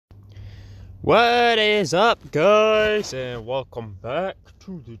What is up, guys, and welcome back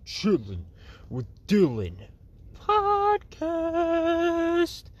to the Chillin' with Dylan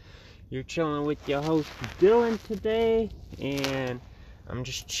podcast. You're chilling with your host Dylan today, and I'm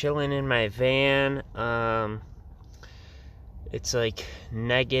just chilling in my van. It's like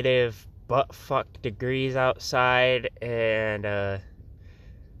negative buttfuck degrees outside, and I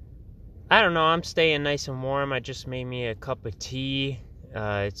don't know. I'm staying nice and warm. I just made me a cup of tea.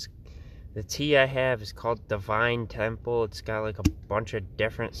 The tea I have is called Divine Temple. It's got like a bunch of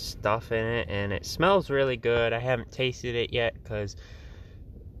different stuff in it, and it smells really good. I haven't tasted it yet because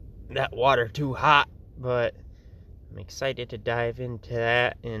that water too hot, but I'm excited to dive into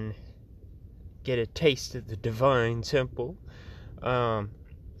that and get a taste of the Divine Temple. I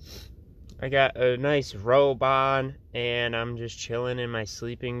got a nice robe on, and I'm just chilling in my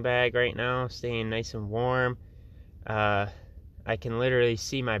sleeping bag right now, staying nice and warm. I can literally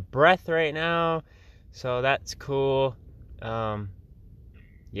see my breath right now, so that's cool.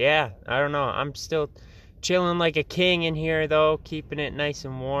 Yeah, I don't know. I'm still chilling like a king in here, though, keeping it nice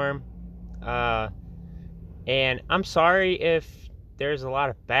and warm. And I'm sorry if there's a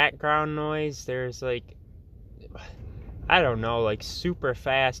lot of background noise. There's like, I don't know, like super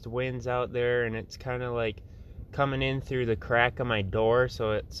fast winds out there, and it's kind of like coming in through the crack of my door,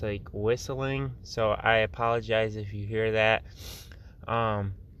 so it's like whistling. So I apologize if you hear that.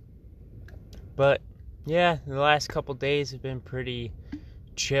 But yeah, the last couple days have been pretty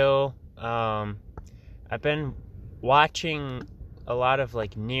chill. I've been watching a lot of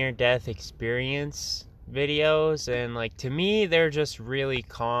like near-death experience videos, and like to me they're just really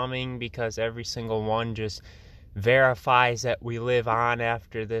calming because every single one just verifies that we live on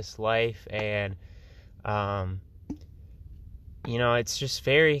after this life, and it's just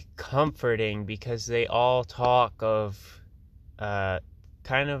very comforting because they all talk of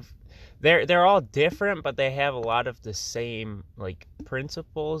kind of they're all different, but they have a lot of the same like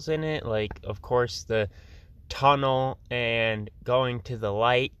principles in it. Like, of course, the tunnel and going to the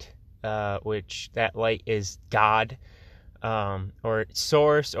light, which that light is God, or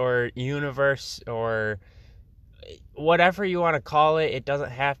source or universe or whatever you want to call it. It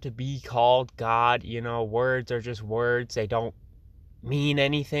doesn't have to be called God. Words are just words. They don't mean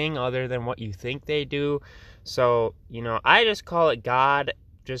anything other than what you think they do. So, I just call it God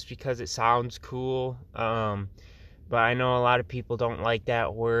just because it sounds cool. But I know a lot of people don't like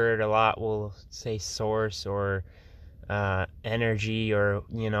that word. A lot will say source or energy or,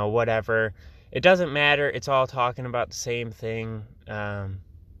 whatever. It doesn't matter. It's all talking about the same thing.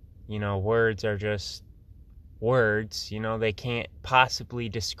 Words are just words. They can't possibly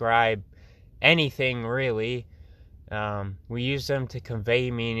describe anything really. We use them to convey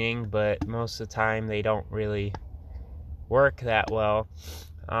meaning, but most of the time they don't really work that well.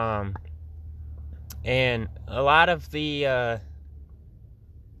 And a lot of the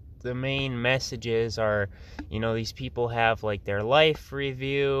main messages are, these people have like their life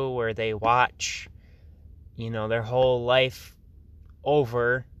review where they watch, their whole life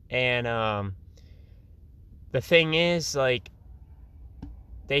over. And the thing is, like,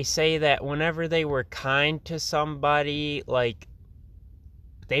 they say that whenever they were kind to somebody, like,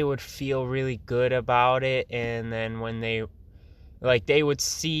 they would feel really good about it, and then when they would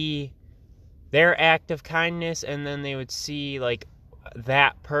see their act of kindness, and then they would see, like,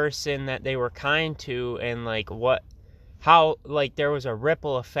 that person that they were kind to, and, like, how, like, there was a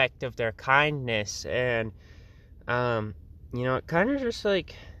ripple effect of their kindness, and, it kind of just,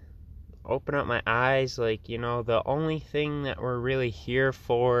 like, open up my eyes. Like, the only thing that we're really here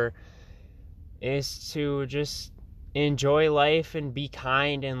for is to just enjoy life and be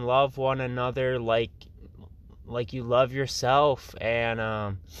kind and love one another like you love yourself.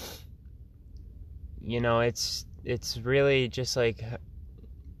 And it's really just like,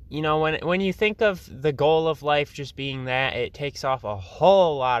 when you think of the goal of life just being that, it takes off a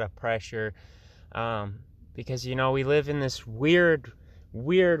whole lot of pressure, because we live in this weird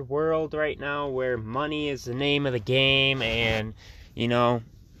world right now where money is the name of the game, and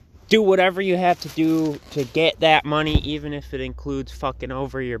do whatever you have to do to get that money, even if it includes fucking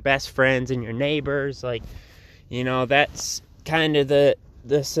over your best friends and your neighbors. Like, that's kind of the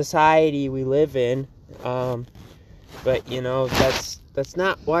society we live in. But that's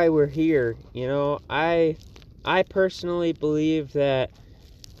not why we're here. I personally believe that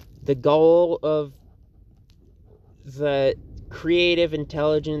the goal of the creative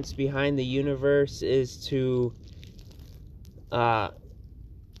intelligence behind the universe is to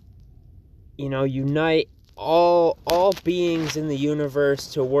unite all beings in the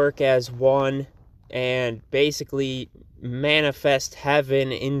universe to work as one, and basically manifest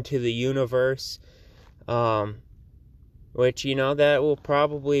heaven into the universe, which, that will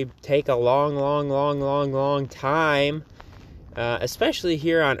probably take a long time, especially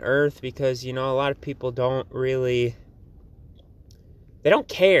here on Earth, because, a lot of people don't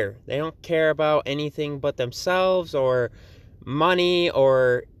care. They don't care about anything but themselves or money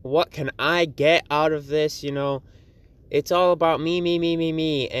or what can I get out of this, It's all about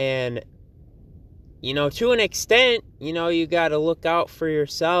me. And, to an extent, you got to look out for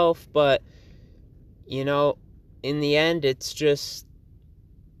yourself. But, in the end, it's just,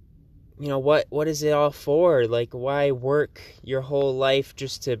 what is it all for? Like, why work your whole life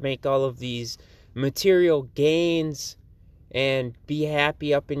just to make all of these material gains and be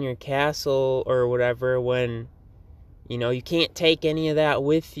happy up in your castle or whatever when, you can't take any of that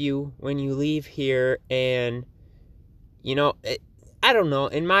with you when you leave here? And, I don't know.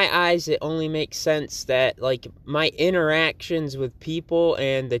 In my eyes, it only makes sense that, like, my interactions with people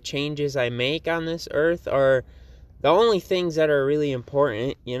and the changes I make on this earth are the only things that are really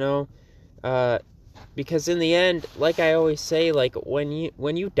important, because in the end, like I always say, like, when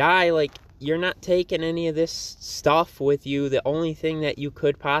you die, like, you're not taking any of this stuff with you. The only thing that you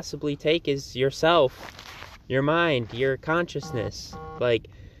could possibly take is yourself, your mind, your consciousness. Like,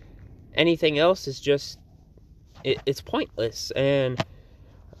 anything else is just, it's pointless. And,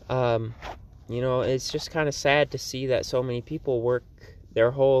 it's just kind of sad to see that so many people work their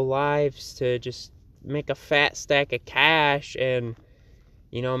whole lives to just make a fat stack of cash, and,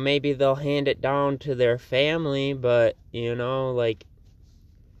 maybe they'll hand it down to their family, but, like,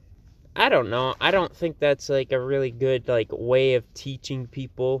 I don't know. I don't think that's, like, a really good, like, way of teaching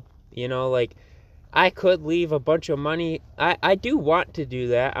people, like, I could leave a bunch of money. I do want to do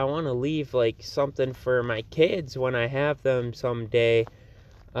that. I want to leave, like, something for my kids when I have them someday.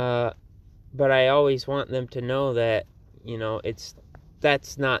 But I always want them to know that,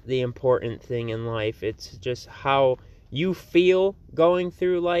 that's not the important thing in life. It's just how you feel going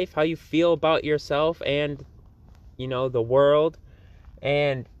through life, how you feel about yourself and, the world,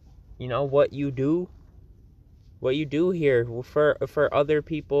 and, what you do here for other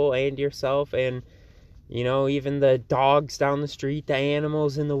people and yourself, and, even the dogs down the street, the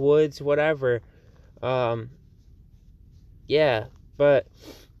animals in the woods, whatever. Yeah, but,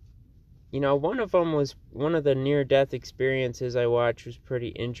 one of them was one of the near-death experiences I watched was pretty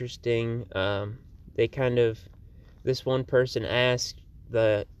interesting. This one person asked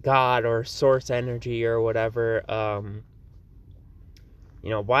the God or source energy or whatever,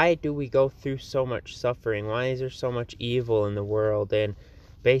 why do we go through so much suffering? Why is there so much evil in the world? And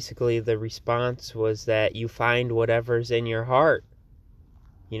basically the response was that you find whatever's in your heart.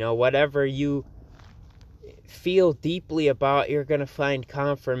 Whatever you feel deeply about, you're going to find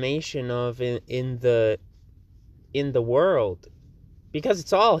confirmation of in the world. Because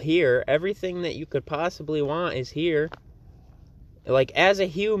it's all here. Everything that you could possibly want is here. Like, as a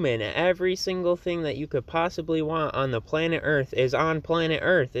human, every single thing that you could possibly want on the planet Earth is on planet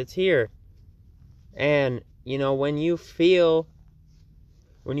Earth. It's here. And, when you feel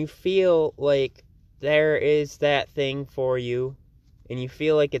like there is that thing for you, and you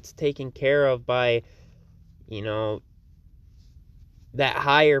feel like it's taken care of by, that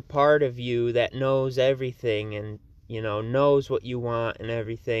higher part of you that knows everything and, knows what you want and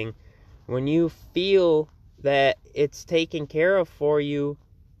everything, when you feel that it's taken care of for you,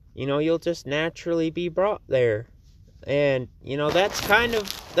 you'll just naturally be brought there. And,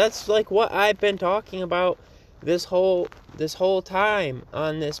 that's like what I've been talking about this whole time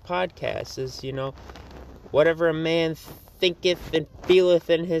on this podcast is, whatever a man thinketh and feeleth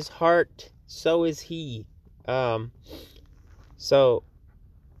in his heart, so is he. So,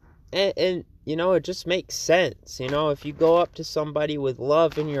 and it just makes sense. If you go up to somebody with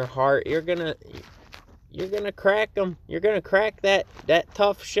love in your heart, you're gonna crack them. You're gonna crack that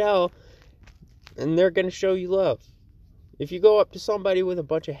tough shell, and they're gonna show you love. If you go up to somebody with a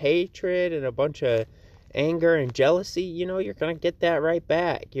bunch of hatred and a bunch of anger and jealousy, you're gonna get that right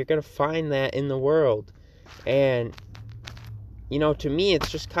back. You're gonna find that in the world. And, to me, it's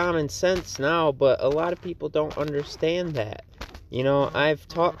just common sense now, but a lot of people don't understand that. I've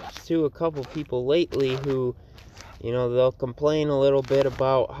talked to a couple people lately who, they'll complain a little bit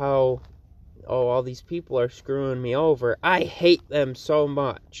about how, all these people are screwing me over. I hate them so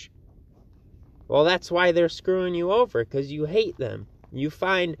much. Well, that's why they're screwing you over, because you hate them. You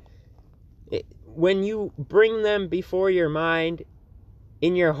find, when you bring them before your mind,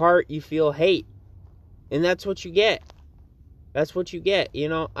 in your heart you feel hate. And that's what you get. That's what you get.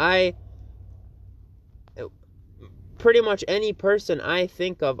 Pretty much any person I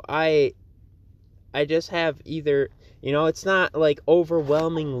think of, I just have either It's not like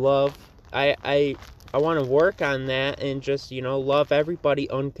overwhelming love. I want to work on that and just, love everybody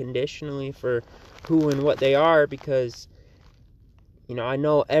unconditionally for who and what they are, because I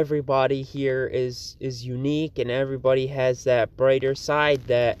know everybody here is unique, and everybody has that brighter side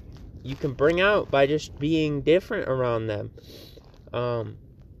that you can bring out by just being different around them.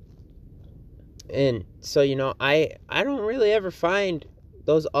 And so, I don't really ever find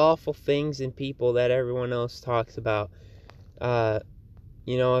those awful things in people that everyone else talks about.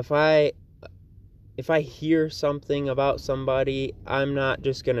 If I hear something about somebody, I'm not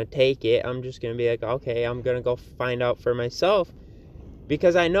just going to take it. I'm just going to be like, okay, I'm going to go find out for myself.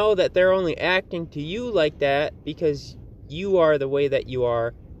 Because I know that they're only acting to you like that because you are the way that you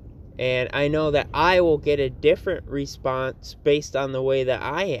are. And I know that I will get a different response based on the way that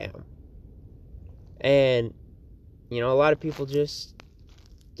I am. And, a lot of people just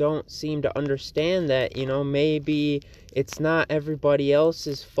don't seem to understand that, maybe it's not everybody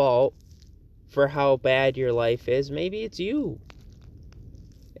else's fault for how bad your life is. Maybe it's you.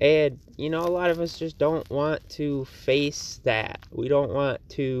 And, a lot of us just don't want to face that. We don't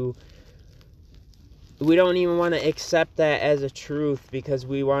even want to accept that as a truth, because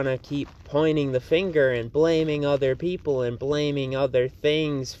we want to keep pointing the finger and blaming other people and blaming other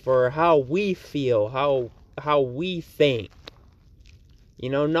things for how we feel, how we think.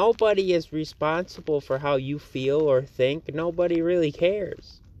 Nobody is responsible for how you feel or think. Nobody really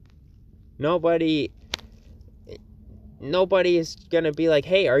cares. Nobody is going to be like,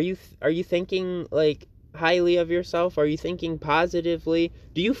 hey, are you thinking like highly of yourself? Are you thinking positively?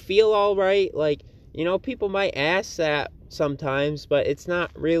 Do you feel all right? Like, people might ask that sometimes, but it's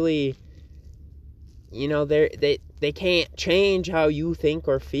not really, they can't change how you think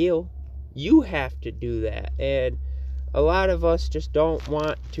or feel. You have to do that. And a lot of us just don't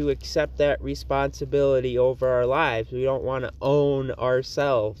want to accept that responsibility over our lives. We don't want to own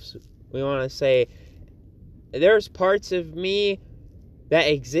ourselves. We want to say, there's parts of me that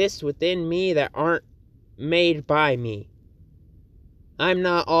exist within me that aren't made by me. I'm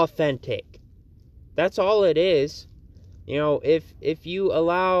not authentic. That's all it is. If you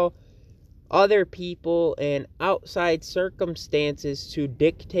allow other people and outside circumstances to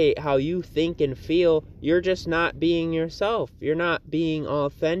dictate how you think and feel, you're just not being yourself. You're not being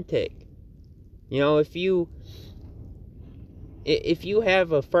authentic. If you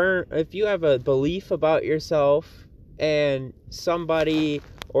have a belief about yourself and somebody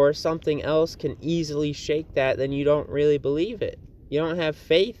or something else can easily shake that, then you don't really believe it. You don't have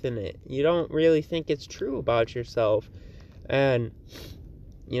faith in it. You don't really think it's true about yourself. And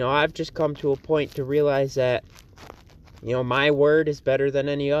I've just come to a point to realize that my word is better than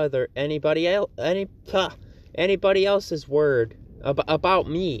anybody else's word about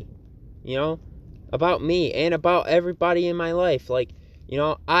me. About me and about everybody in my life. Like,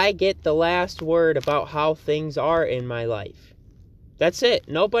 I get the last word about how things are in my life. That's it.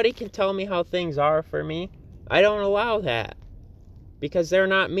 Nobody can tell me how things are for me. I don't allow that. Because they're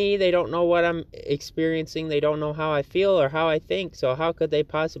not me. They don't know what I'm experiencing. They don't know how I feel or how I think. So how could they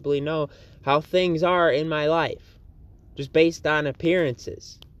possibly know how things are in my life? Just based on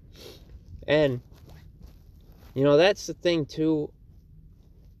appearances. And, that's the thing too.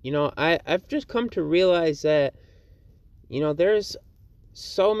 I've just come to realize that, there's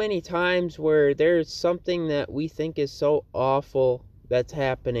so many times where there's something that we think is so awful that's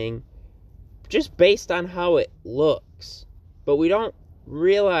happening just based on how it looks. But we don't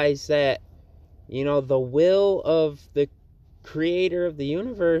realize that, the will of the creator of the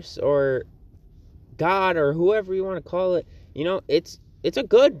universe, or God, or whoever you want to call it, it's a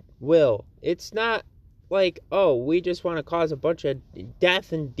good will. It's not like, oh, we just want to cause a bunch of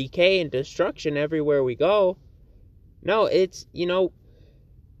death and decay and destruction everywhere we go. No, it's,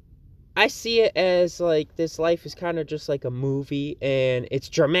 I see it as like this life is kind of just like a movie, and it's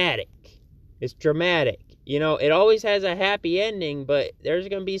dramatic. It's dramatic. It always has a happy ending, but there's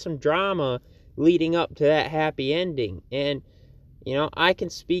going to be some drama leading up to that happy ending. And, I can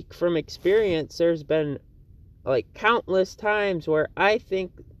speak from experience. There's been like countless times where I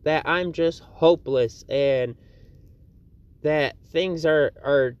think that I'm just hopeless and that things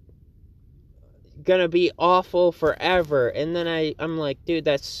are going to be awful forever. And then I'm like, dude,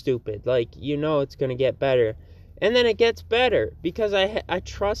 that's stupid. Like, it's going to get better. And then it gets better because I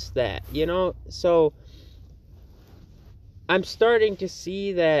trust that, So I'm starting to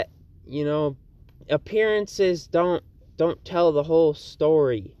see that, appearances don't tell the whole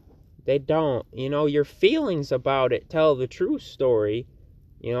story. They don't. Your feelings about it tell the true story.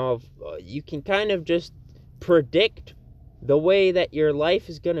 You can kind of just predict the way that your life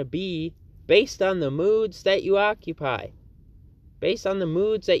is going to be based on the moods that you occupy, based on the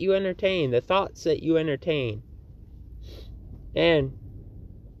moods that you entertain, the thoughts that you entertain. And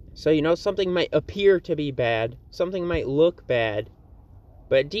so, something might appear to be bad, something might look bad,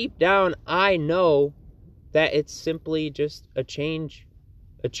 but deep down, I know that it's simply just a change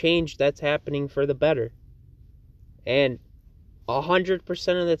that's happening for the better. And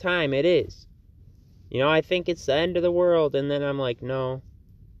 100% of the time, it is. I think it's the end of the world, and then I'm like, no,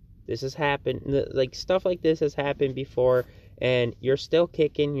 this has happened. Like, stuff like this has happened before, and you're still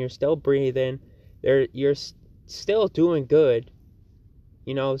kicking, you're still breathing, you're still doing good.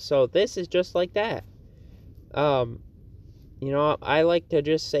 So this is just like that. I like to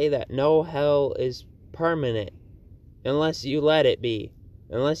just say that no hell is permanent unless you let it be,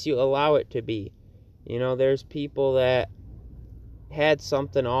 unless you allow it to be. There's people that had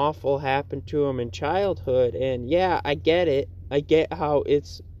something awful happen to them in childhood, and yeah, I get it. I get how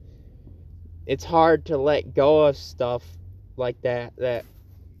it's hard to let go of stuff like that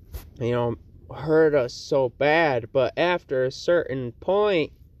hurt us so bad, but after a certain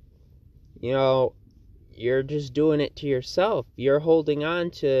point, you're just doing it to yourself. You're holding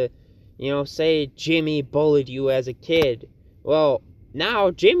on to, say Jimmy bullied you as a kid. Well,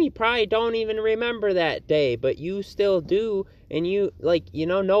 now Jimmy probably don't even remember that day, but you still do, and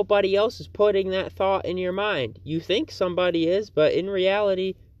nobody else is putting that thought in your mind. You think somebody is, but in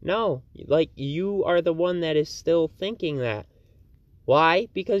reality, no. You are the one that is still thinking that. Why?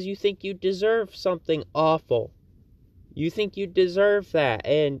 Because you think you deserve something awful. You think you deserve that,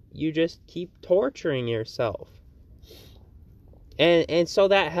 and you just keep torturing yourself. And so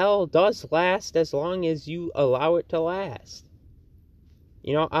that hell does last as long as you allow it to last.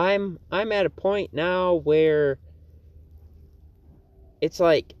 I'm at a point now where it's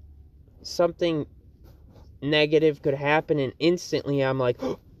like something negative could happen, and instantly I'm like,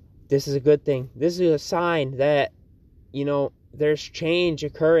 oh, this is a good thing. This is a sign that, there's change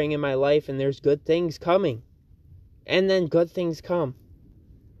occurring in my life, and there's good things coming. And then good things come.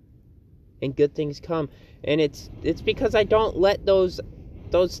 And good things come. And it's because I don't let those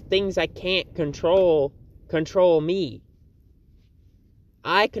things I can't control me.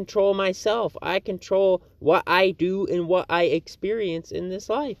 I control myself. I control what I do and what I experience in this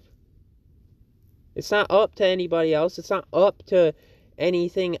life. It's not up to anybody else. It's not up to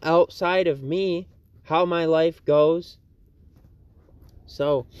anything outside of me how my life goes.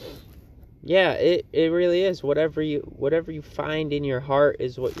 So, yeah, it really is. Whatever you find in your heart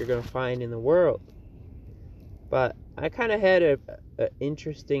is what you're going to find in the world. But I kind of had a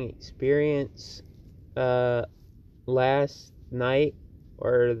interesting experience last night,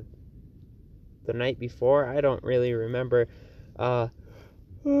 or the night before. I don't really remember. But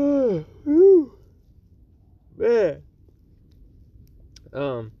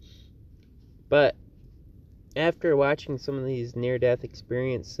after watching some of these near-death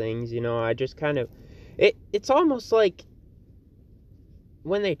experience things, I just kind of... It's almost like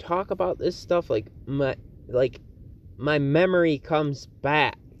when they talk about this stuff, my memory comes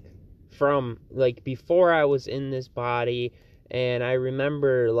back from, before I was in this body, and I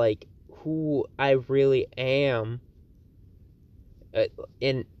remember, who I really am.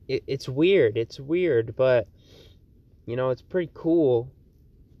 And it's weird. It's weird, but, it's pretty cool.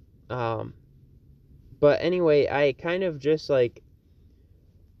 But anyway, I kind of just, I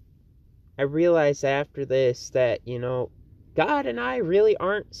realized after this that, God and I really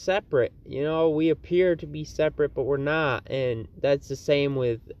aren't separate. We appear to be separate, but we're not. And that's the same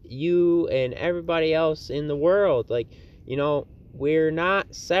with you and everybody else in the world. We're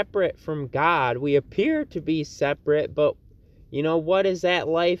not separate from God. We appear to be separate, but, what is that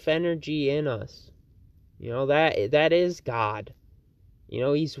life energy in us? That is God.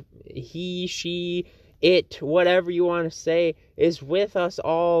 He, she, it, whatever you want to say, is with us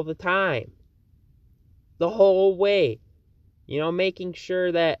all the time. The whole way. Making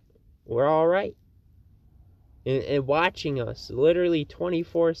sure that we're all right. And watching us literally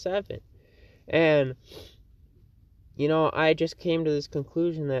 24/7. And, I just came to this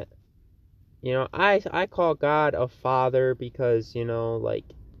conclusion that, I call God a father because, I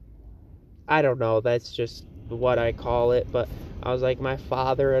don't know, that's just what I call it, but I was like, my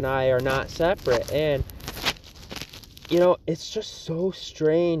father and I are not separate. And it's just so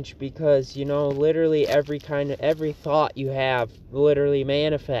strange because literally every thought you have literally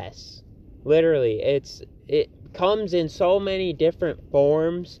manifests. Literally, it comes in so many different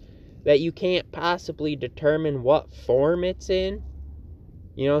forms that you can't possibly determine what form it's in.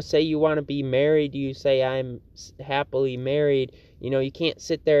 Say you want to be married, you say I'm happily married. You can't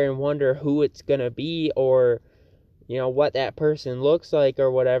sit there and wonder who it's gonna be, or what that person looks like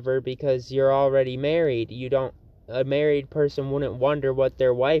or whatever, because you're already married. A married person wouldn't wonder what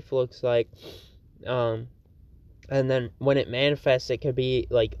their wife looks like. And then when it manifests, it could be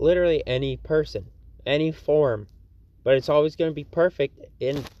like literally any person, any form, but it's always going to be perfect,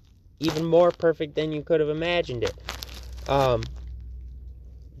 and even more perfect than you could have imagined it.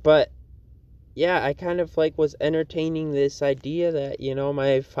 But yeah, I kind of like was entertaining this idea that,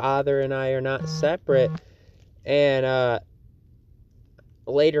 my father and I are not separate. And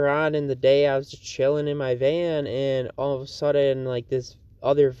later on in the day, I was just chilling in my van, and all of a sudden, like, this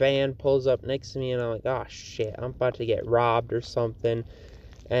other van pulls up next to me, and I'm like, oh shit, I'm about to get robbed or something.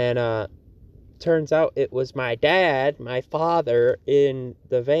 And turns out it was my dad, my father, in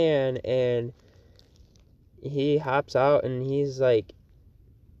the van, and he hops out and he's like,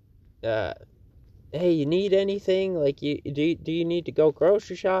 hey, you need anything? Like, do you need to go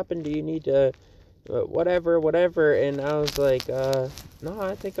grocery shopping? Do you need to whatever? And I was like, no,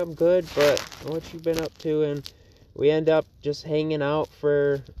 I think I'm good, but what you been up to? And we end up just hanging out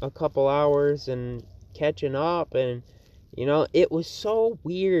for a couple hours and catching up. And it was so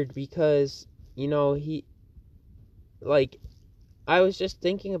weird because he, like, I was just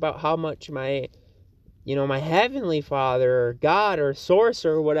thinking about how much my heavenly Father or God or source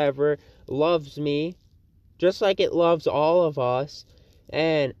or whatever loves me, just like it loves all of us.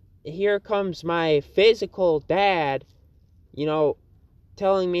 And here comes my physical dad,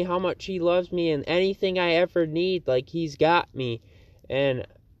 telling me how much he loves me, and anything I ever need, like, he's got me. And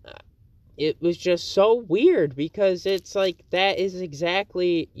it was just so weird, because it's like, that is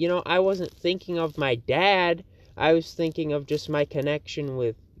exactly, I wasn't thinking of my dad. I was thinking of just my connection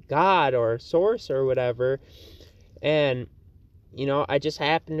with God or source or whatever. And I just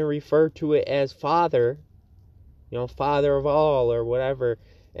happen to refer to it as Father, Father of all or whatever.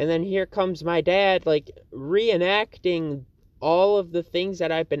 And then here comes my dad, like, reenacting all of the things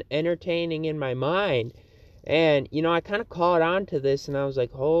that I've been entertaining in my mind. And I kind of caught on to this, and I was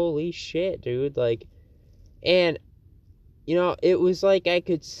like, holy shit, dude. Like, and it was like I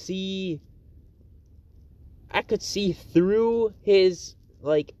could see through his,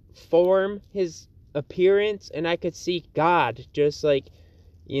 like, form, his appearance, and I could see God just, like,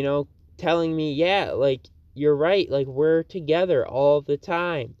 telling me, yeah, like, you're right, like, we're together all the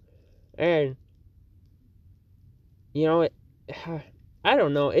time. And I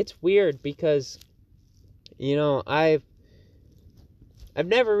don't know, it's weird because I've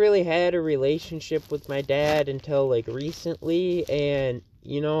never really had a relationship with my dad until, like, recently. And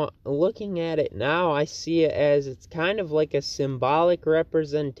looking at it now, I see it as it's kind of like a symbolic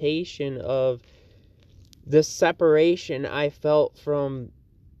representation of the separation I felt from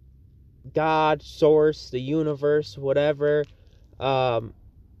God, source, the universe, whatever. I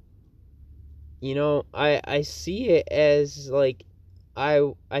see it as, like,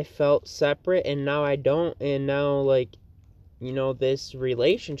 I felt separate, and now I don't. And now, like, this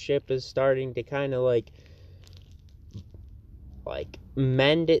relationship is starting to kind of like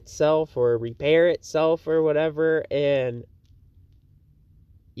mend itself or repair itself or whatever. And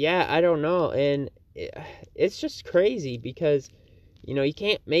yeah, I don't know. And it's just crazy because you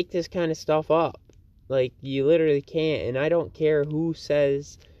can't make this kind of stuff up. Like, you literally can't. And I don't care who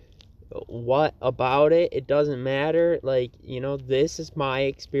says what about it. It doesn't matter. Like, this is my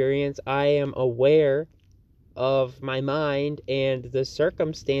experience. I am aware of my mind and the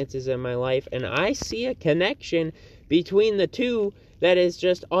circumstances in my life, and I see a connection between the two that is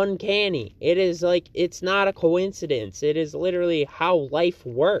just uncanny. It is like, it's not a coincidence. It is literally how life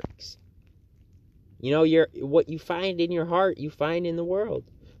works. What you find in your heart, you find in the world.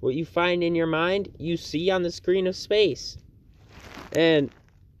 What you find in your mind, you see on the screen of space. And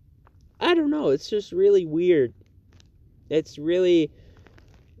I don't know, it's just really weird. It's really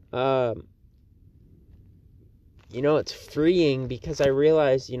it's freeing, because I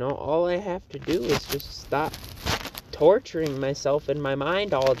realize, all I have to do is just stop torturing myself in my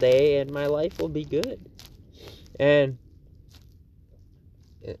mind all day, and my life will be good. And,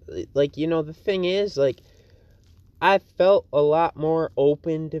 like, the thing is, like, I felt a lot more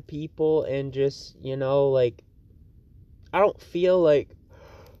open to people, and just, like, I don't feel like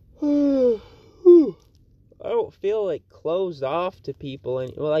I don't feel like closed off to people.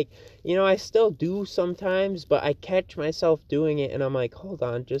 And, like, I still do sometimes, but I catch myself doing it, and I'm like, hold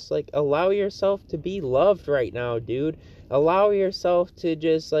on, just, like, allow yourself to be loved right now, dude. Allow yourself to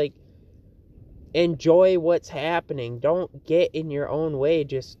just, like, enjoy what's happening. Don't get in your own way.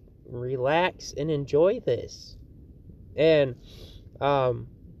 Just relax and enjoy this. And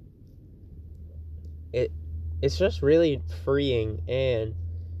it's just really freeing. And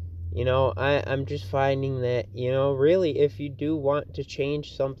I'm just finding that, really, if you do want to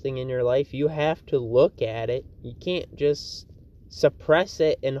change something in your life, you have to look at it. You can't just suppress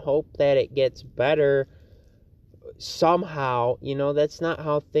it and hope that it gets better somehow. That's not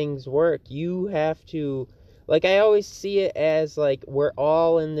how things work. You have to, like, I always see it as, like, we're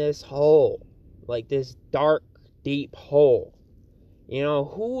all in this hole, like this dark, deep hole.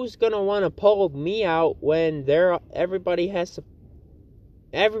 Who's gonna want to pull me out when everybody has to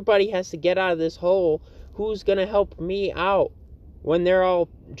get out of this hole? Who's gonna help me out when they're all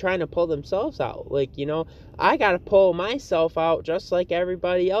trying to pull themselves out? Like, I gotta pull myself out just like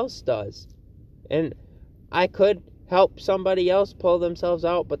everybody else does. And I could help somebody else pull themselves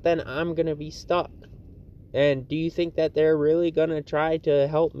out, but then I'm gonna be stuck. And do you think that they're really gonna try to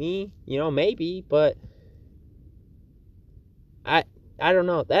help me? Maybe, but I don't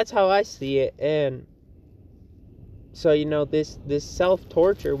know. That's how I see it. And so, this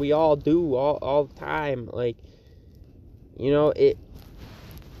self-torture we all do all the time, like, it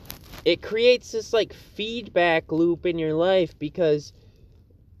creates this, like, feedback loop in your life, because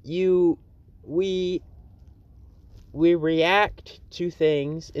we react to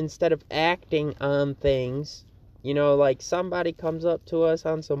things instead of acting on things. Like, somebody comes up to us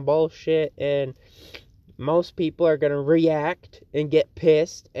on some bullshit, and most people are going to react and get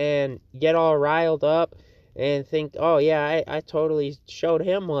pissed and get all riled up and think, oh yeah, I totally showed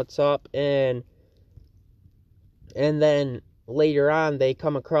him what's up, and then later on they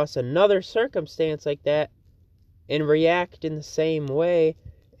come across another circumstance like that and react in the same way,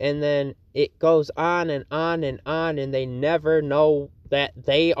 and then it goes on and on and on, and they never know that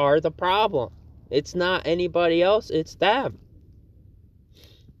they are the problem. It's not anybody else, it's them.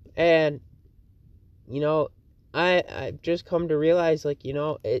 And I've just come to realize, like, you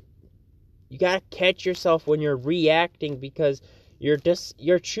gotta catch yourself when you're reacting, because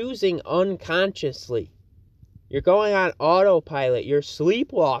you're choosing unconsciously. You're going on autopilot. You're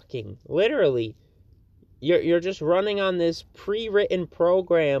sleepwalking, literally. You're just running on this pre-written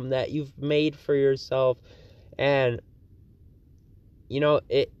program that you've made for yourself, and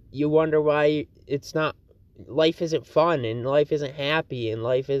you wonder why life isn't fun, and life isn't happy, and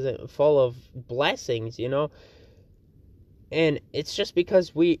life isn't full of blessings, And it's just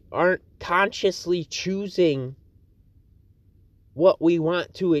because we aren't consciously choosing what we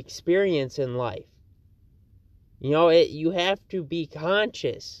want to experience in life. You have to be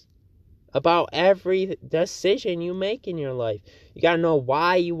conscious about every decision you make in your life. You got to know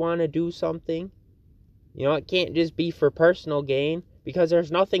why you want to do something. It can't just be for personal gain, because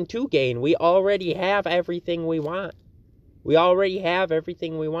there's nothing to gain. We already have everything we want. We already have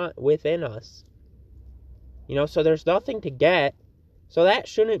everything we want within us. So there's nothing to get. So that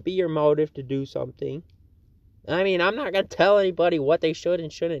shouldn't be your motive to do something. I mean, I'm not going to tell anybody what they should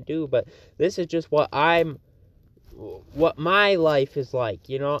and shouldn't do, but this is just what my life is like.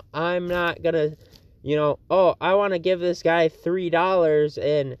 I'm not going to, I want to give this guy $3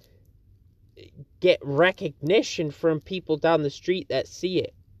 and get recognition from people down the street that see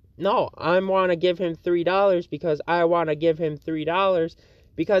it. No, I want to give him $3 because I want to give him $3,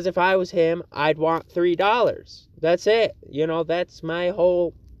 because if I was him, I'd want $3. That's it. That's my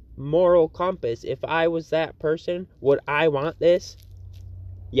whole moral compass. If I was that person, would I want this?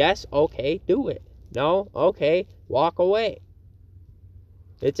 Yes, okay, do it. No, okay, walk away.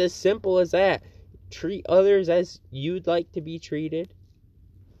 It's as simple as that. Treat others as you'd like to be treated.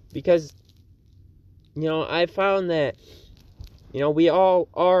 Because, I found that, we all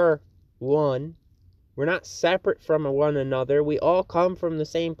are one. We're not separate from one another. We all come from the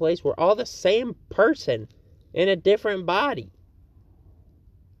same place. We're all the same person in a different body.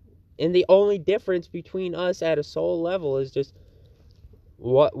 And the only difference between us at a soul level is just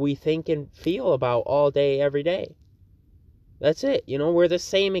what we think and feel about all day, every day. That's it. We're the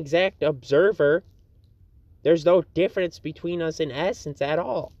same exact observer. There's no difference between us in essence at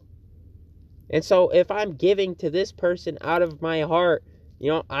all. And so if I'm giving to this person out of my heart,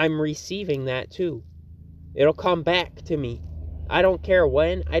 I'm receiving that too. It'll come back to me. I don't care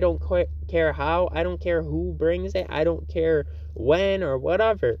when. I don't care how. I don't care who brings it. I don't care when or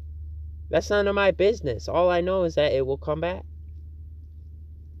whatever. That's none of my business. All I know is that it will come back.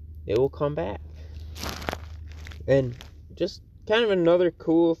 It will come back. And just kind of another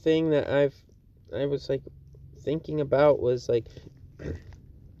cool thing that I was like thinking about was like,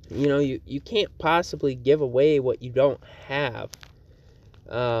 you can't possibly give away what you don't have.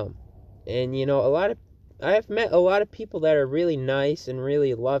 And I've met a lot of people that are really nice and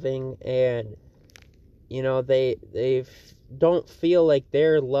really loving, and they don't feel like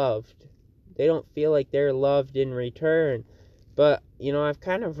they're loved. They don't feel like they're loved in return. But I've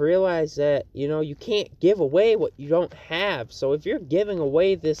kind of realized that, you can't give away what you don't have. So if you're giving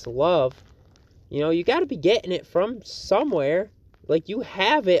away this love, you got to be getting it from somewhere. Like, you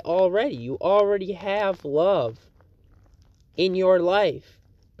have it already. You already have love in your life.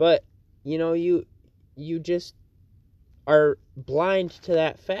 But, you just are blind to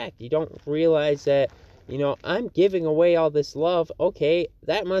that fact. You don't realize that, I'm giving away all this love. Okay,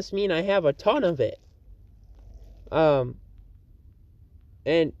 that must mean I have a ton of it. And,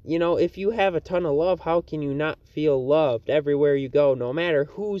 if you have a ton of love, how can you not feel loved everywhere you go, no matter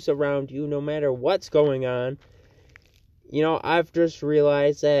who's around you, no matter what's going on? I've just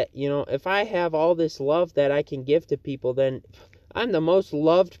realized that, if I have all this love that I can give to people, then I'm the most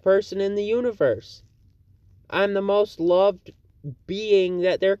loved person in the universe. I'm the most loved being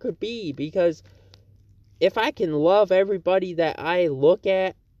that there could be, because if I can love everybody that I look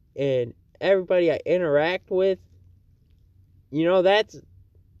at and everybody I interact with,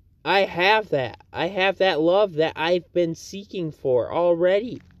 I have that. I have that love that I've been seeking for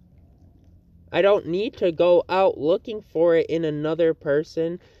already. I don't need to go out looking for it in another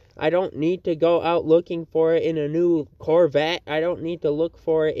person. I don't need to go out looking for it in a new Corvette. I don't need to look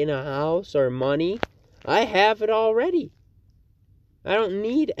for it in a house or money. I have it already. I don't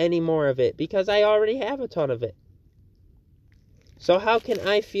need any more of it because I already have a ton of it. So how can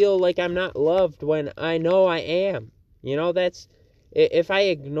I feel like I'm not loved when I know I am? If I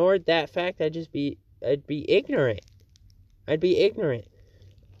ignored that fact, I'd be ignorant. I'd be ignorant.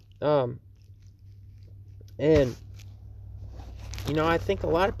 And, I think a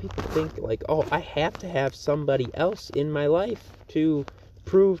lot of people think, like, oh, I have to have somebody else in my life to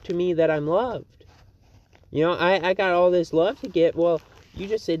prove to me that I'm loved. I got all this love to get. Well, you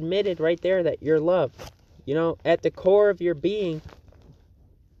just admitted right there that you're loved. At the core of your being,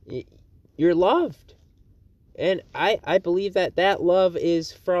 you're loved. And I believe that love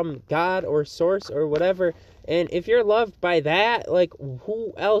is from God or source or whatever. And if you're loved by that, like,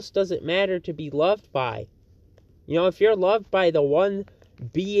 who else does it matter to be loved by? If you're loved by the one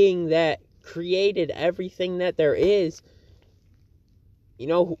being that created everything that there is,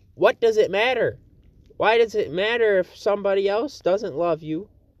 what does it matter? Why does it matter if somebody else doesn't love you?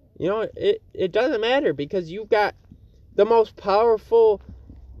 It doesn't matter, because you've got the most powerful,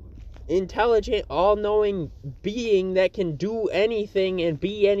 intelligent, all-knowing being that can do anything and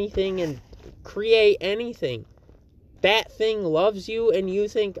be anything and create anything. That thing loves you, and you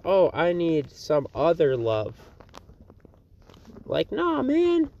think, oh, I need some other love. Like, nah,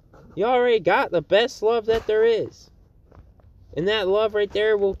 man. You already got the best love that there is. And that love right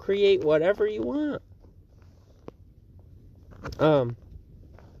there will create whatever you want.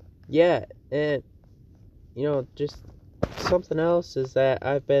 Yeah, and, just something else is that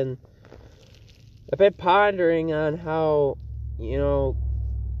I've been pondering on how,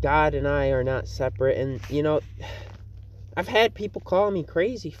 God and I are not separate. And, I've had people call me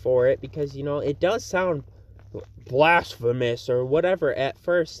crazy for it because, it does sound blasphemous or whatever at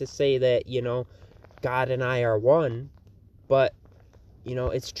first to say that, God and I are one. But,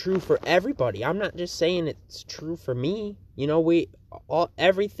 it's true for everybody. I'm not just saying it's true for me.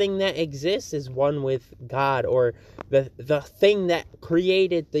 Everything that exists is one with God, or the thing that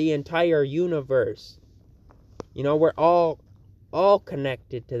created the entire universe. We're all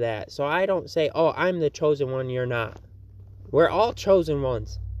connected to that. So I don't say, oh, I'm the chosen one, you're not. We're all chosen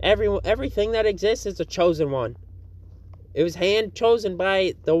ones. Everything that exists is a chosen one. It was hand chosen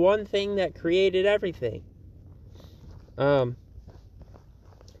by the one thing that created everything. But,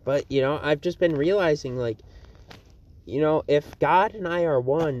 I've just been realizing, like, if God and I are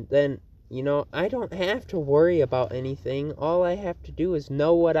one, then, I don't have to worry about anything. All I have to do is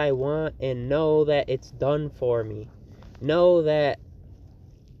know what I want and know that it's done for me. Know that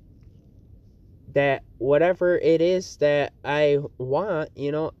whatever it is that I want,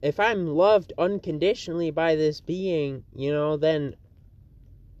 if I'm loved unconditionally by this being, then,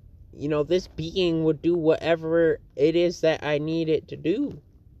 this being would do whatever it is that I need it to do.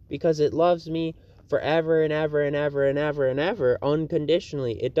 Because it loves me forever and ever and ever and ever and ever,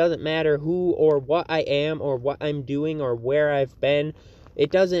 unconditionally. It doesn't matter who or what I am or what I'm doing or where I've been.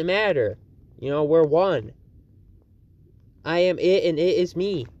 It doesn't matter. We're one. I am it and it is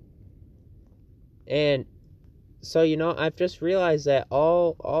me. And so, I've just realized that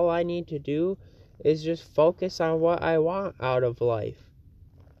all I need to do is just focus on what I want out of life.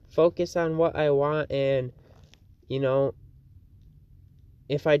 Focus on what I want, and,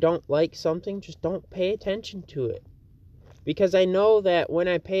 if I don't like something, just don't pay attention to it. Because I know that when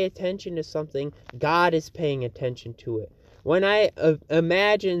I pay attention to something, God is paying attention to it. When I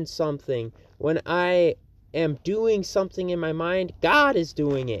imagine something, when I am doing something in my mind, God is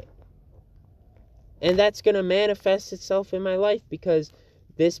doing it. And that's going to manifest itself in my life because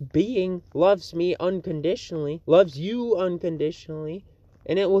this being loves me unconditionally, loves you unconditionally,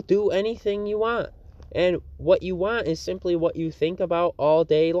 and it will do anything you want. And what you want is simply what you think about all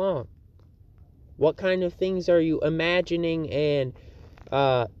day long. What kind of things are you imagining and,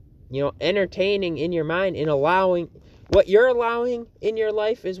 entertaining in your mind and allowing? What you're allowing in your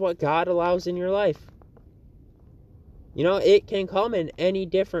life is what God allows in your life. It can come in any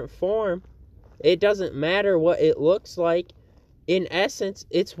different form. It doesn't matter what it looks like. In essence,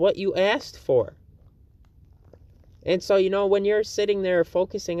 it's what you asked for. And so, when you're sitting there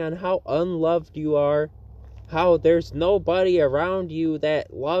focusing on how unloved you are, how there's nobody around you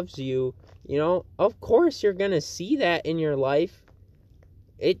that loves you, of course you're going to see that in your life.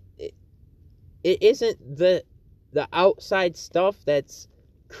 It isn't the outside stuff that's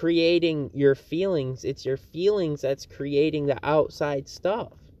creating your feelings. It's your feelings that's creating the outside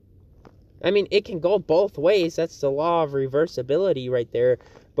stuff. I mean, it can go both ways. That's the law of reversibility right there.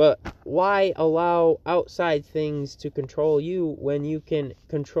 But why allow outside things to control you when you can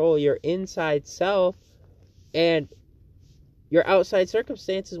control your inside self, and your outside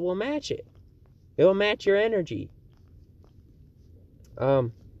circumstances will match it? It will match your energy. Yeah,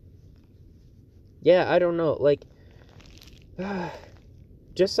 I don't know.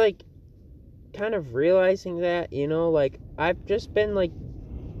 Just kind of realizing that, I've just been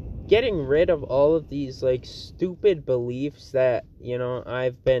getting rid of all of these stupid beliefs that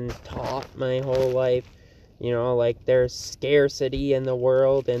I've been taught my whole life. There's scarcity in the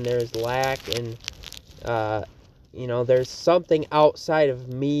world and there's lack, and there's something outside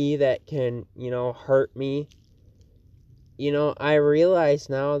of me that can hurt me. I realize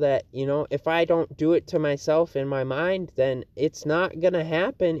now that if I don't do it to myself in my mind, then it's not gonna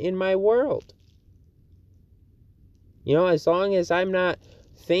happen in my world. As long as I'm not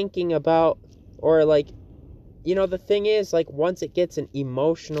thinking about, or the thing is, once it gets an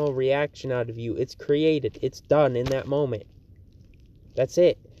emotional reaction out of you, it's created, it's done in that moment. That's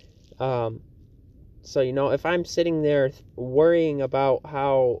it. So if I'm sitting there worrying about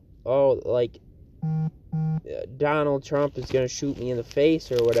how Donald Trump is going to shoot me in the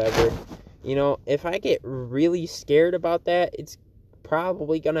face or whatever, if I get really scared about that, it's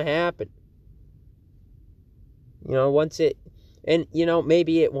probably going to happen. And,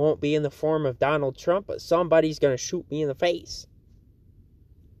 maybe it won't be in the form of Donald Trump, but somebody's going to shoot me in the face.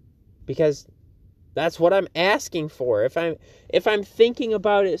 Because that's what I'm asking for. If I'm thinking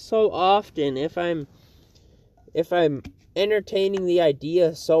about it so often, if I'm entertaining the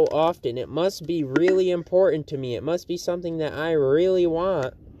idea so often, it must be really important to me. It must be something that I really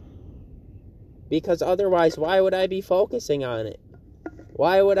want. Because otherwise, why would I be focusing on it?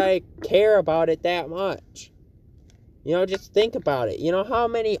 Why would I care about it that much? Just think about it. How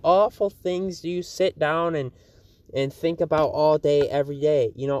many awful things do you sit down and think about all day, every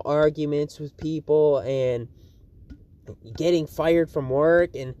day? Arguments with people and getting fired from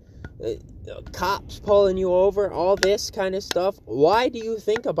work and cops pulling you over, all this kind of stuff. Why do you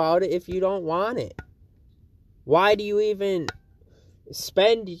think about it if you don't want it? Why do you even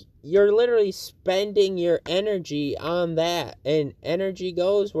you're literally spending your energy on that, and energy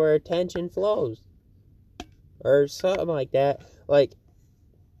goes where attention flows. Or something like that.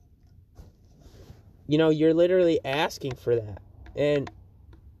 You're literally asking for that. And,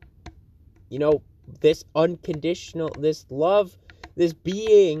 this unconditional, this love, this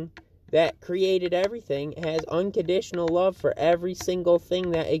being that created everything has unconditional love for every single thing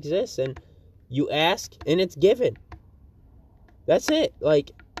that exists. And you ask, and it's given. That's it.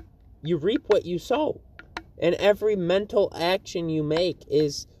 You reap what you sow. And every mental action you make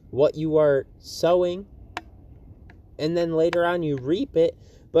is what you are sowing. And then later on you reap it,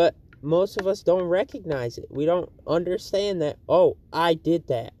 but most of us don't recognize it. We don't understand that, I did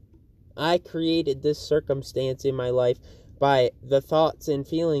that. I created this circumstance in my life by the thoughts and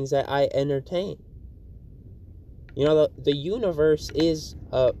feelings that I entertain. The universe is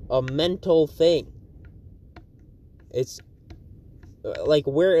a mental thing. It's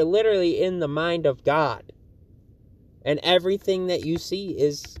we're literally in the mind of God. And everything that you see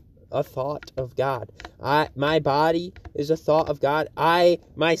is a thought of God. My body is a thought of God. I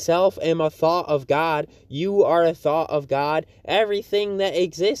myself am a thought of God. You are a thought of God. Everything that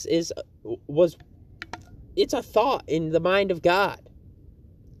exists it's a thought in the mind of God.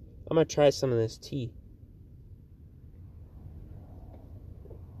 I'm gonna try some of this tea.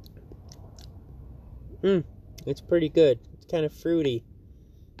 It's pretty good. It's kind of fruity.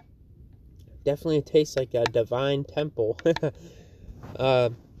 Definitely tastes like a divine temple.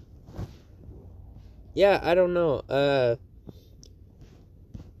 yeah, I don't know.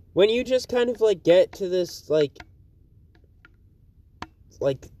 When you just kind of like get to this like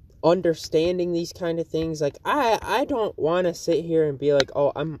understanding these kind of things, like I don't want to sit here and be like,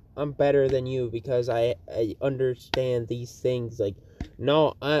 oh, I'm better than you because I understand these things. Like,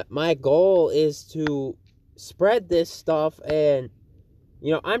 no, my goal is to spread this stuff, and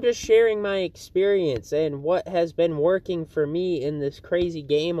I'm just sharing my experience and what has been working for me in this crazy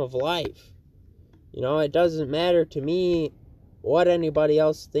game of life. It doesn't matter to me what anybody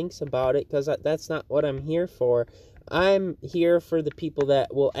else thinks about it, because that's not what I'm here for. I'm here for the people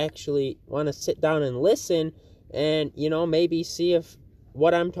that will actually want to sit down and listen and, maybe see if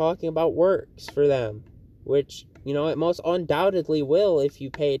what I'm talking about works for them, which, it most undoubtedly will if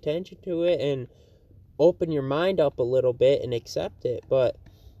you pay attention to it and open your mind up a little bit and accept it. But,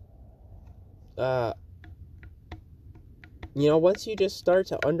 once you just start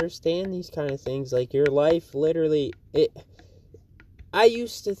to understand these kind of things, like your life literally, I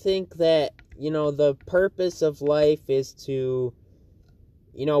used to think that, the purpose of life is to,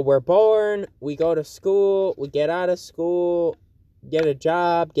 we're born, we go to school, we get out of school, get a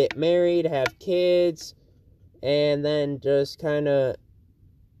job, get married, have kids, and then just kind of,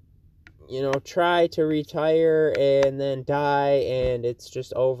 try to retire and then die, and it's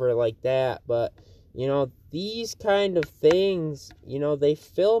just over like that. But, these kind of things, they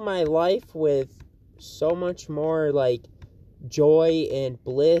fill my life with so much more, like, joy and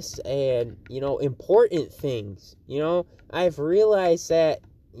bliss and, important things. I've realized that,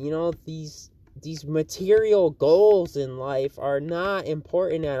 these material goals in life are not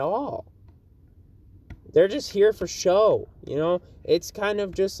important at all. They're just here for show. It's kind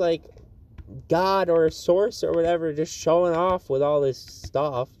of just like God or a source or whatever just showing off with all this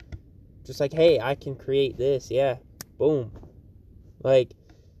stuff. Just like, hey, I can create this. Yeah, boom. Like,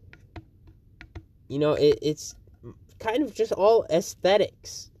 it's kind of just all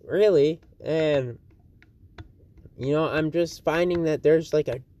aesthetics, really. And, I'm just finding that there's like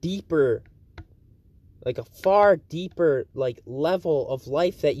a deeper, like a far deeper, like, level of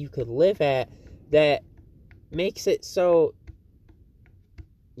life that you could live at that makes it so,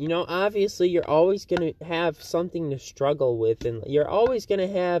 obviously you're always going to have something to struggle with, and you're always going to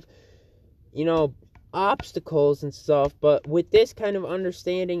have, obstacles and stuff. But with this kind of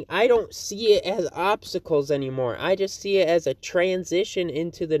understanding, I don't see it as obstacles anymore. I just see it as a transition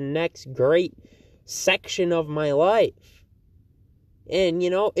into the next great section of my life. And,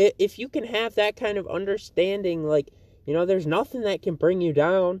 if you can have that kind of understanding, like, there's nothing that can bring you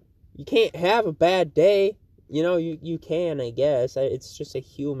down. You can't have a bad day. You can, I guess. It's just a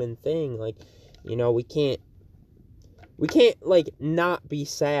human thing. Like, we can't, like, not be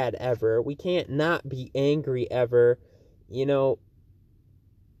sad ever. We can't not be angry ever.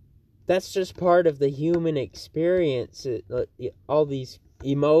 That's just part of the human experience. All these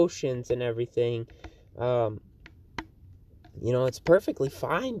emotions and everything. It's perfectly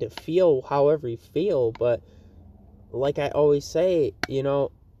fine to feel however you feel. But like I always say,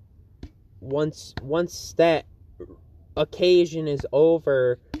 once that occasion is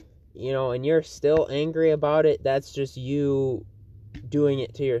over, and you're still angry about it, that's just you doing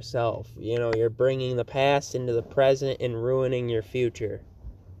it to yourself. You're bringing the past into the present and ruining your future.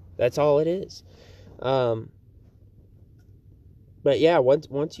 That's all it is. But yeah,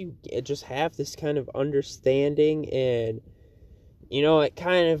 once you just have this kind of understanding, and, it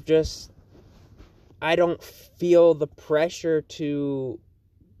kind of just, I don't feel the pressure to,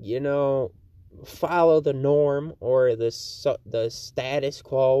 follow the norm or the status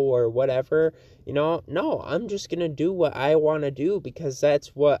quo or whatever. No, I'm just gonna do what I want to do because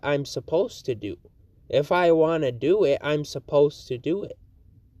that's what I'm supposed to do. If I want to do it, I'm supposed to do it.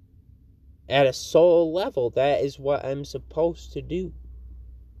 At a soul level, that is what I'm supposed to do.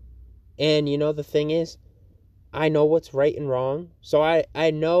 And the thing is, I know what's right and wrong. So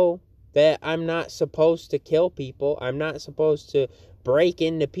I know that I'm not supposed to kill people. I'm not supposed to break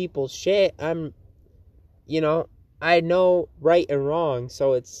into people's shit. I know right and wrong.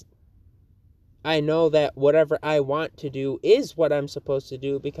 So I know that whatever I want to do is what I'm supposed to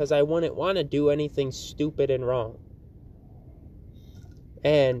do, because I wouldn't want to do anything stupid and wrong.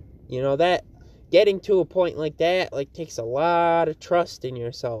 And, that getting to a point like that, like, takes a lot of trust in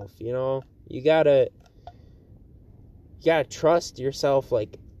yourself. You gotta trust yourself,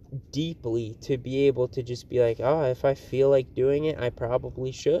 like, deeply, to be able to just be like, oh, if I feel like doing it, I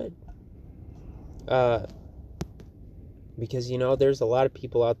probably should. Because, there's a lot of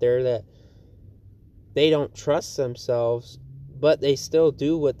people out there that they don't trust themselves, but they still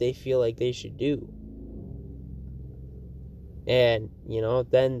do what they feel like they should do. And,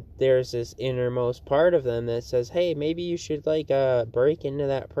 then there's this innermost part of them that says, hey, maybe you should, break into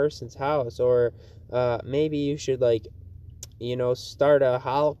that person's house, or maybe you should, start a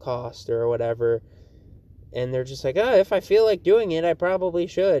Holocaust or whatever. And they're just like, oh, if I feel like doing it, I probably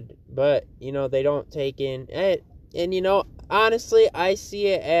should. But, they don't take in it. And, honestly, I see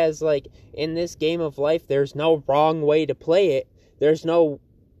it as, in this game of life, there's no wrong way to play it. There's no,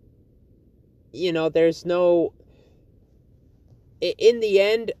 in the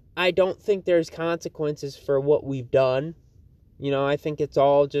end, I don't think there's consequences for what we've done. I think it's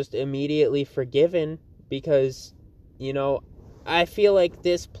all just immediately forgiven because, I feel like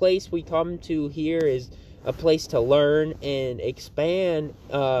this place we come to here is a place to learn and expand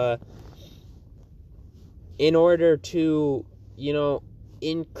in order to,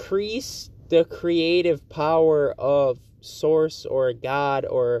 increase the creative power of Source or God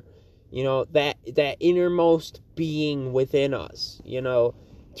or, that innermost being within us, to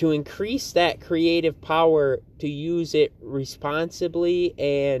increase that creative power, to use it responsibly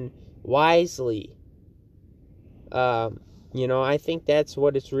and wisely. I think that's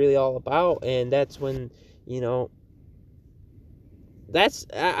what it's really all about, and that's when, I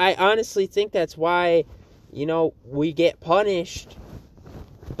honestly think that's why, we get punished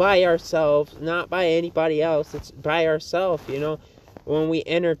by ourselves, not by anybody else. It's by ourselves, when we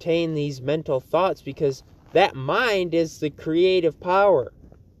entertain these mental thoughts, because that mind is the creative power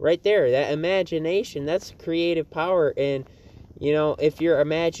right there. That imagination, that's creative power. And, if you're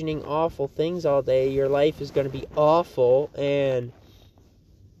imagining awful things all day, your life is going to be awful. And,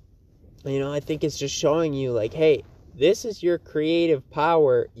 I think it's just showing you, hey, this is your creative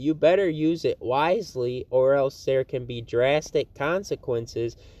power. You better use it wisely, or else there can be drastic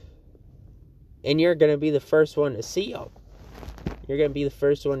consequences. And you're going to be the first one to see them. You're going to be the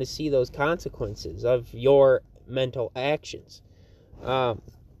first one to see those consequences of your mental actions. So,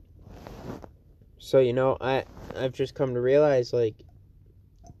 I've just come to realize, I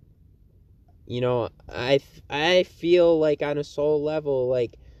feel like on a soul level,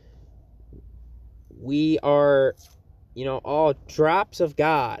 we are, all drops of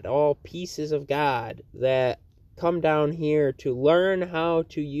God, all pieces of God that come down here to learn how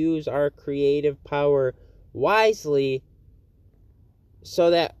to use our creative power wisely,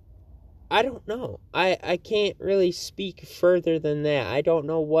 so that, I don't know, I can't really speak further than that. I don't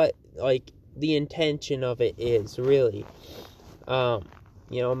know what, the intention of it is, really.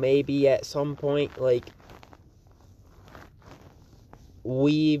 Maybe at some point,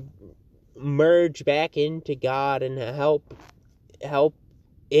 we merge back into God and help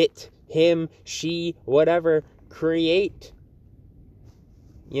it, him, she, whatever, create,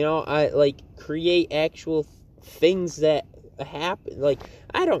 create actual things that happen.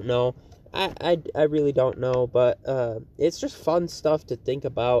 I don't know. I really don't know, but it's just fun stuff to think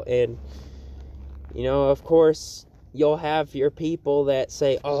about. And, of course, you'll have your people that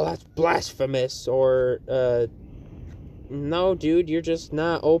say, oh, that's blasphemous, or, no, dude, you're just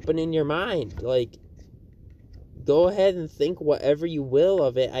not opening your mind. Go ahead and think whatever you will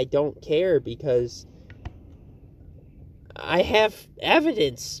of it. I don't care, because I have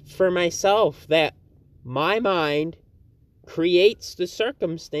evidence for myself that my mind creates the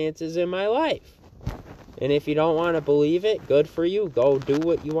circumstances in my life. And if you don't want to believe it, good for you. Go do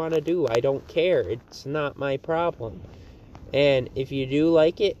what you want to do. I don't care. It's not my problem. And if you do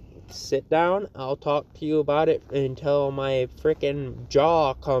like it, sit down. I'll talk to you about it until my freaking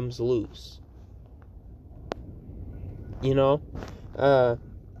jaw comes loose. To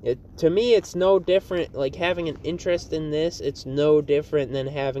me, it's no different. Having an interest in this, it's no different than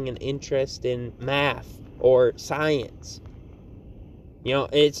having an interest in math or science.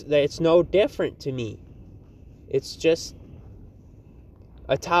 It's no different to me. It's just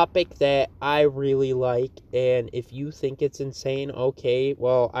a topic that I really like, and if you think it's insane, okay,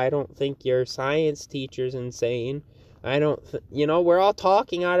 well, I don't think your science teacher's insane. We're all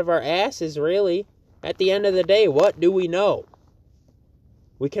talking out of our asses, really. At the end of the day, what do we know?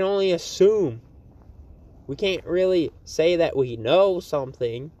 We can only assume. We can't really say that we know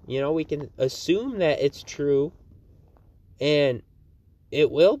something. We can assume that it's true, and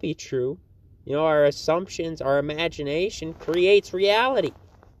it will be true. Our assumptions, our imagination creates reality.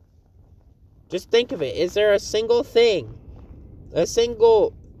 Just think of it. Is there a single thing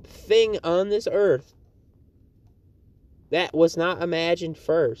on this earth that was not imagined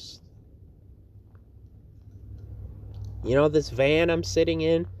first? This van I'm sitting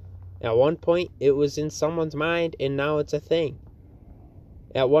in, at one point it was in someone's mind, and now it's a thing.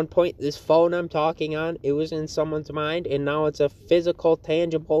 At one point, this phone I'm talking on, it was in someone's mind, and now it's a physical,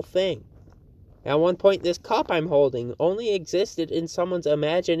 tangible thing. At one point, this cup I'm holding only existed in someone's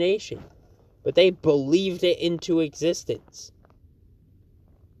imagination, but they believed it into existence.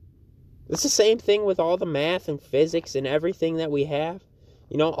 It's the same thing with all the math and physics and everything that we have.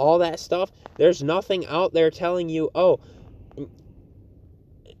 You know, all that stuff. There's nothing out there telling you, oh,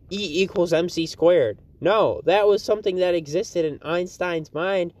 E equals mc squared. No, that was something that existed in Einstein's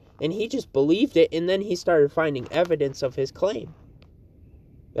mind, and he just believed it, and then he started finding evidence of his claim.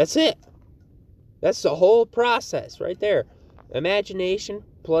 That's it. That's the whole process right there. Imagination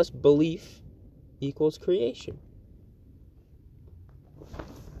plus belief equals creation.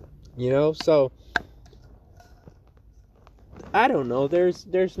 You know, so I don't know.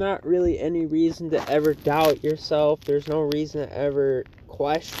 There's not really any reason to ever doubt yourself. There's no reason to ever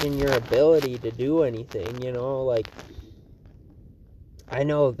question your ability to do anything, you know, like I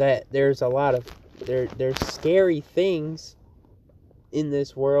know that there's a lot of there's scary things in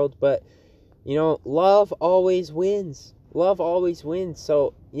this world, but you know, love always wins. Love always wins.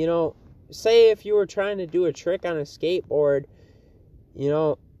 So, you know, say if you were trying to do a trick on a skateboard, you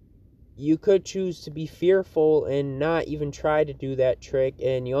know, you could choose to be fearful and not even try to do that trick,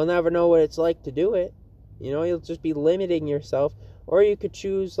 and you'll never know what it's like to do it. You know, you'll just be limiting yourself. Or you could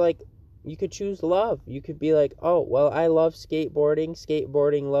choose, you could choose love. You could be like, oh, well, I love skateboarding.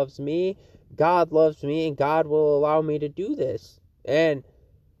 Skateboarding loves me. God loves me, and God will allow me to do this. And,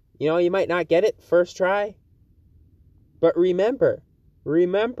 you know, you might not get it first try. But remember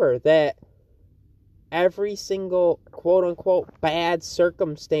that every single quote-unquote bad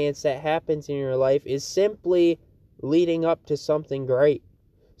circumstance that happens in your life is simply leading up to something great.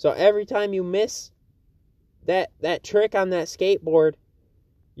 So every time you miss that trick on that skateboard,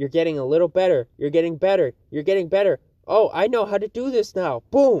 you're getting a little better. You're getting better. You're getting better. Oh, I know how to do this now.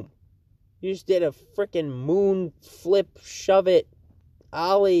 Boom. You just did a freaking moon flip, shove it,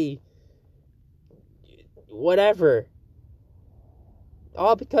 ollie, whatever.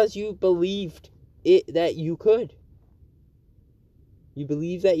 All because you believed that you could. You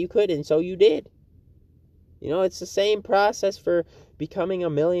believed that you could, and so you did. You know, it's the same process for becoming a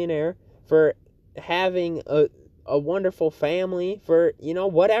millionaire, for having a wonderful family, for, you know,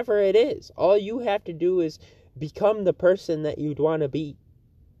 whatever it is. All you have to do is become the person that you'd want to be.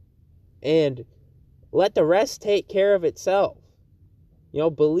 And let the rest take care of itself. You know,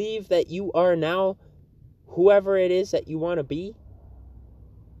 believe that you are now whoever it is that you want to be.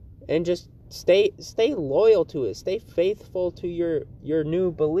 And just stay loyal to it. Stay faithful to your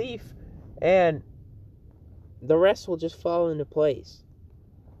new belief. And the rest will just fall into place.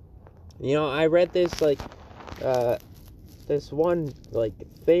 You know, I read this, this one,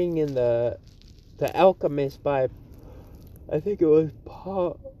 thing in The Alchemist by, I think it was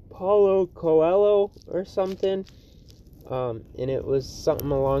Paulo Coelho or something. And it was something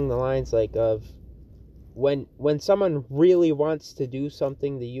along the lines, of when someone really wants to do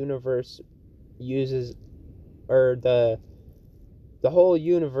something, the universe uses, or the whole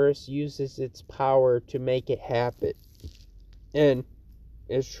universe uses its power to make it happen. And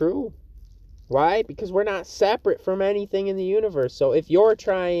it's true. Why? Because we're not separate from anything in the universe. So if you're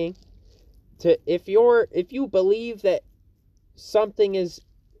trying to, if you believe that something is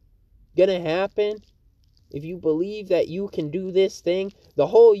gonna happen, if you believe that you can do this thing, the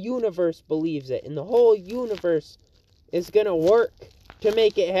whole universe believes it, and the whole universe is gonna work to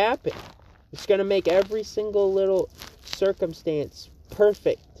make it happen. It's gonna make every single little circumstance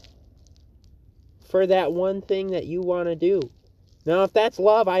perfect for that one thing that you want to do. Now, if that's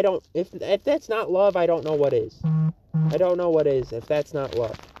love, if that's not love, I don't know what is. I don't know what is if that's not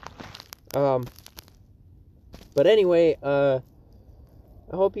love. But anyway, I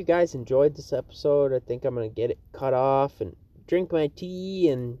hope you guys enjoyed this episode. I think I'm going to get it cut off and drink my tea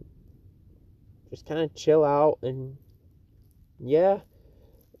and just kind of chill out, and yeah.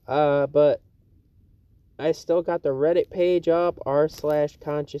 But I still got the Reddit page up,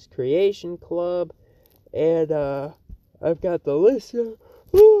 r/Conscious Creation Club, and I've got the listener.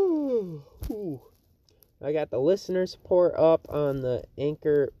 I got the listener support up on the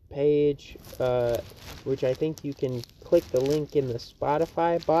Anchor page, which I think you can click the link in the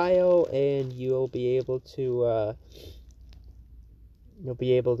Spotify bio, and you'll be able to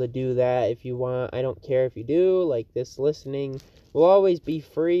do that if you want. I don't care if you do. This listening will always be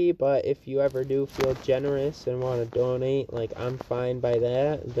free, but if you ever do feel generous and want to donate, I'm fine by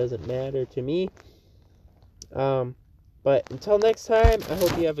that. It doesn't matter to me. But until next time, I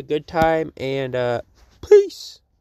hope you have a good time, and peace!